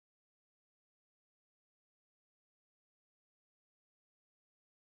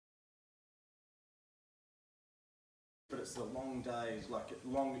it's the long days, like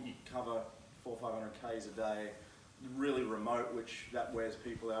long, you cover 400 or 500 Ks a day, really remote, which that wears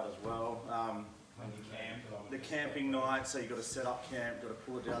people out as well. The camping nights, so you've got to set up camp, got to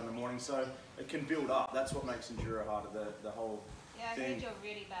pull it down in the morning, so it can build up. That's what makes enduro harder, the whole yeah, I thing. heard you're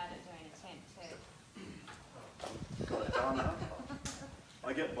really bad at doing a tent too. Got it done, huh?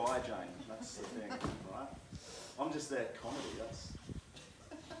 I get by, Jane, that's the thing, right? I'm just there comedy, that's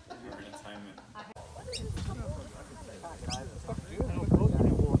your entertainment.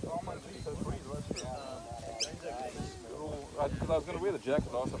 I was going to wear the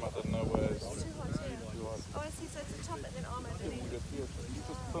jacket last time, I didn't know where. It's too hot here. Oh, I see, so it's a top and then armour underneath.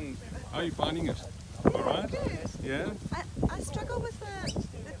 How are you finding it? All right? Good. Yeah? I struggle with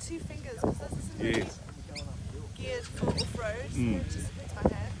the two fingers because this isn't Yes. geared for off-road, so it just affects my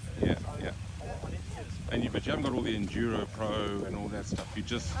hands. Yeah, yeah. But you haven't got all the Enduro Pro and all that stuff. You're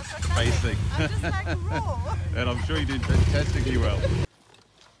just That's basic. I'm just like raw. And I'm sure you did fantastically well.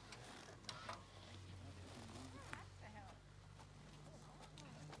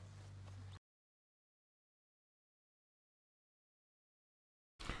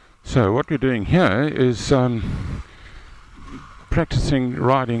 So what we're doing here is practicing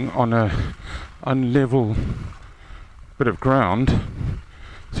riding on a unlevel bit of ground.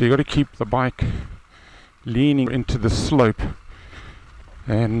 So you've got to keep the bike leaning into the slope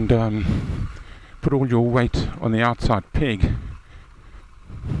and put all your weight on the outside peg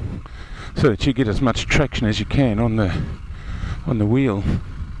so that you get as much traction as you can on the wheel.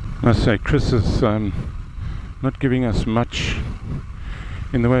 I must say Chris is not giving us much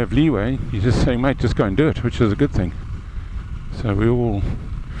in the way of leeway. He's just saying, mate, just go and do it, which is a good thing. So we're all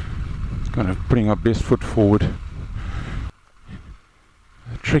kind of putting our best foot forward.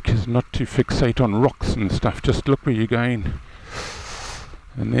 The trick is not to fixate on rocks and stuff, just look where you're going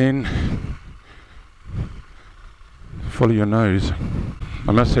and then follow your nose.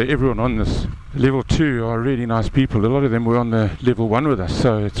 I must say everyone on this level 2 are really nice people. A lot of them were on the level 1 with us,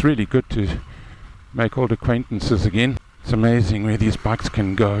 so it's really good to make old acquaintances again. It's amazing where these bikes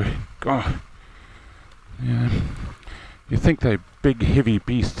can go. God. Yeah. You think they're big heavy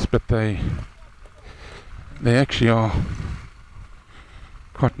beasts, but they actually are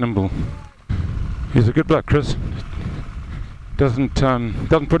quite nimble. He's a good bloke, Chris. Doesn't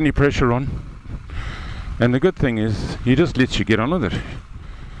put any pressure on, and the good thing is he just lets you get on with it.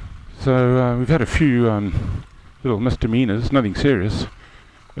 So we've had a few little misdemeanors, nothing serious,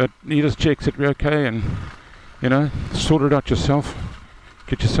 but he just checks that we're okay, and you know, sort it out yourself,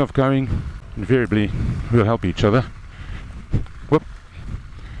 get yourself going. Invariably we'll help each other. Whoop,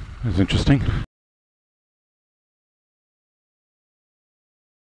 that's interesting.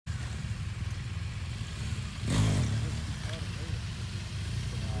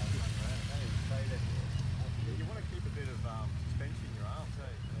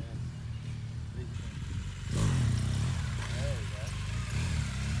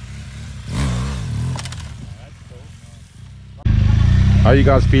 How are you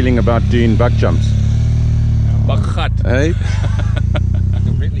guys feeling about doing buck jumps? Bakgat. Hey?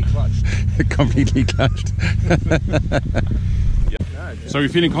 Completely clutched. Completely clutched. So you're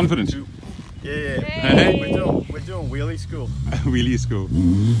feeling confident? Yeah. Hey. We're doing wheelie school. Wheelie school.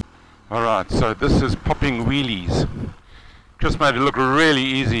 Alright, so this is popping wheelies. Chris made it look really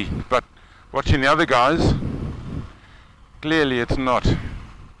easy, but watching the other guys, clearly it's not.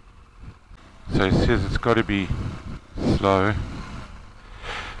 So he says it's got to be slow.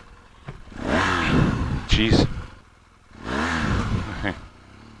 Jeez. Okay.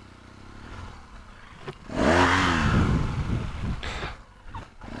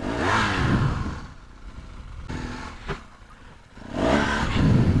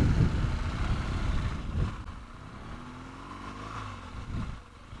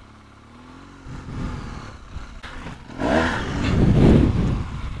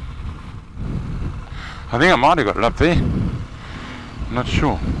 I think I might have got it up there. I'm not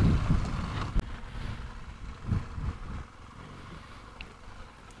sure.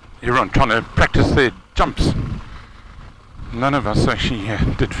 Everyone trying to practice their jumps. None of us actually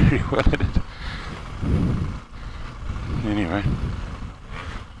did very well at it. Anyway,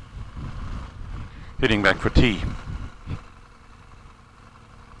 heading back for tea.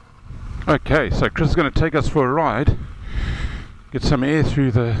 Okay, so Chris is going to take us for a ride, get some air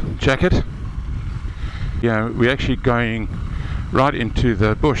through the jacket. Yeah, we're actually going right into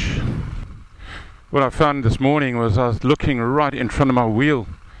the bush. What I found this morning was I was looking right in front of my wheel.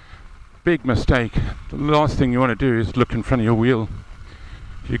 Big mistake. The last thing you want to do is look in front of your wheel.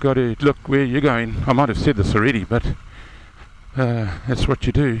 You've got to look where you're going. I might have said this already, but that's what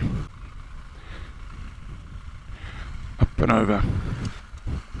you do. and over.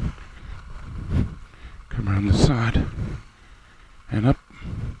 Come around the side and up.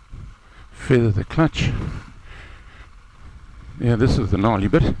 Feather the clutch. Yeah, this is the gnarly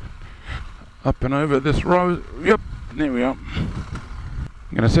bit. Up and over this row. Yep, there we are.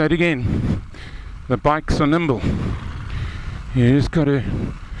 I'm going to say it again. The bikes are nimble. You just got to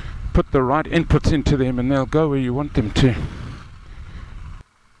put the right inputs into them and they'll go where you want them to.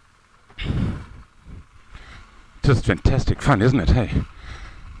 Just fantastic fun, isn't it, hey?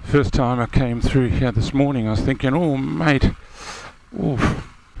 First time I came through here this morning, I was thinking, oh mate, oof.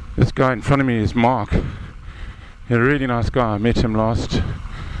 This guy in front of me is Mark. He's a really nice guy. I met him on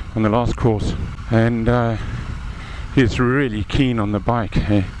the last course, and he's really keen on the bike.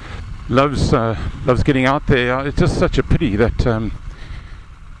 Hey? Loves getting out there. It's just such a pity that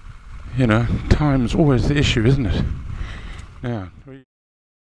you know, time's always the issue, isn't it? Yeah.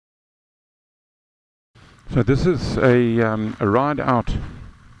 So this is a ride out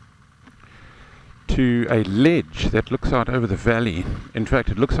to a ledge that looks out over the valley. In fact,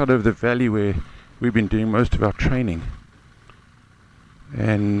 it looks out over the valley where we've been doing most of our training.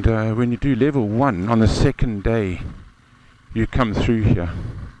 And when you do level 1 on the second day, you come through here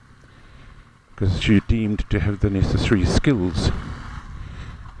because you're deemed to have the necessary skills.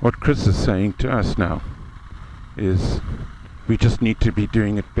 What Chris is saying to us now is we just need to be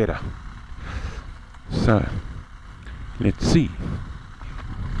doing it better. So let's see.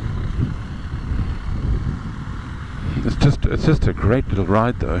 It's just a great little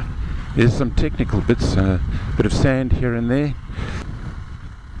ride though. There's some technical bits, a bit of sand here and there.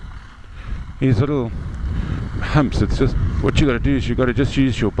 These little humps, it's just what you got to do is you got to just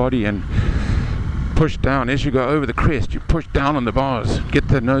use your body and push down. As you go over the crest, you push down on the bars, get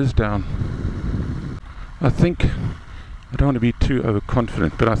the nose down. I think, I don't want to be too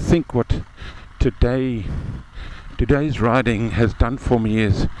overconfident, but I think what today's riding has done for me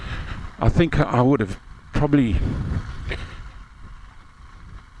is I think I would have probably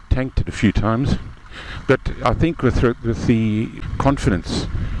tanked it a few times, but I think with the confidence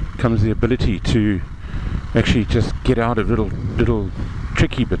comes the ability to actually just get out of little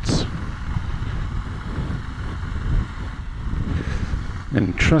tricky bits.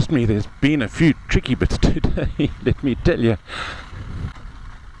 And trust me, there's been a few tricky bits today, let me tell you.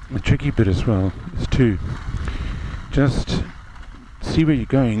 The tricky bit as well is to just see where you're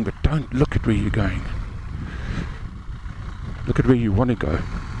going, but don't look at where you're going. Look at where you want to go.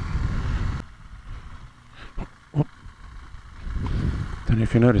 Oh. Don't know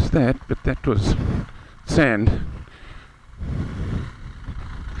if you noticed that, but that was sand.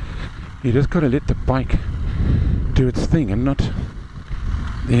 You just got to let the bike do its thing and not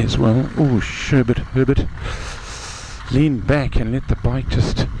there as well. Oh, Herbert. Lean back and let the bike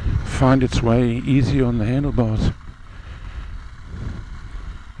just find its way easy on the handlebars.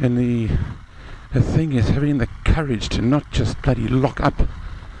 And the thing is having the courage to not just bloody lock up,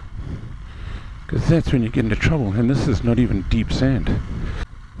 because that's when you get into trouble, and this is not even deep sand.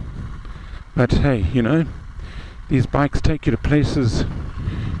 But hey, you know, these bikes take you to places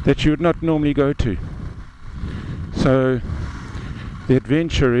that you would not normally go to. So the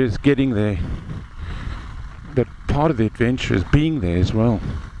adventure is getting there, but part of the adventure is being there as well.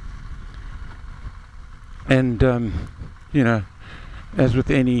 And you know, as with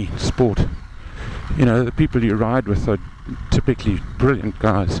any sport, you know, the people you ride with are typically brilliant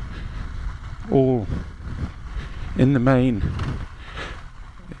guys, all in the main,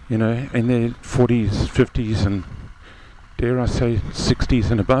 you know, in their 40s, 50s, and dare I say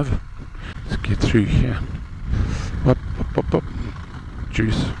 60s and above. Let's get through here. Up.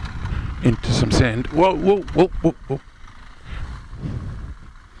 Juice into some sand. Whoa.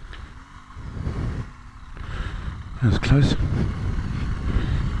 That was close.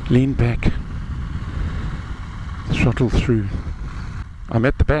 Lean back. Throttle through. I'm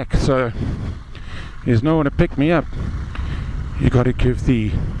at the back, so there's no one to pick me up. You got to give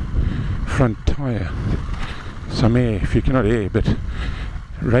the front tire some air, if you cannot air, but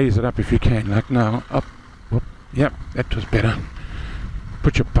raise it up if you can, like now. Up. Whoop. Yep, that was better.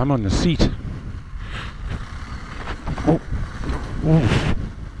 Put your bum on the seat. Oh.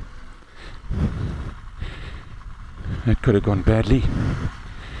 That could have gone badly.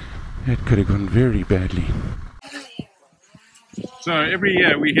 That could have gone very badly. So every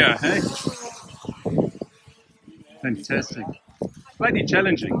year we hear, hey? Fantastic. Slightly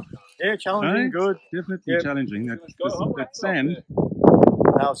challenging. Yeah, challenging, Right? good. Definitely Yep. challenging. That sand.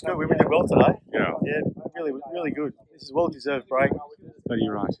 No, it's good. We did well today. Yeah. Yeah, really good. This is a well-deserved break. But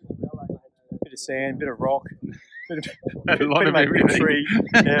you're right. Bit of sand, bit of rock, bit A lot of of everything. tree.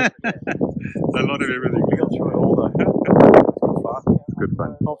 Yeah, A lot of everything. we got through it all though.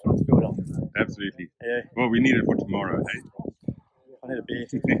 we need it for tomorrow, hey? I need a beer.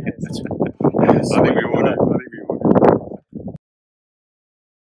 I think we all do. I think we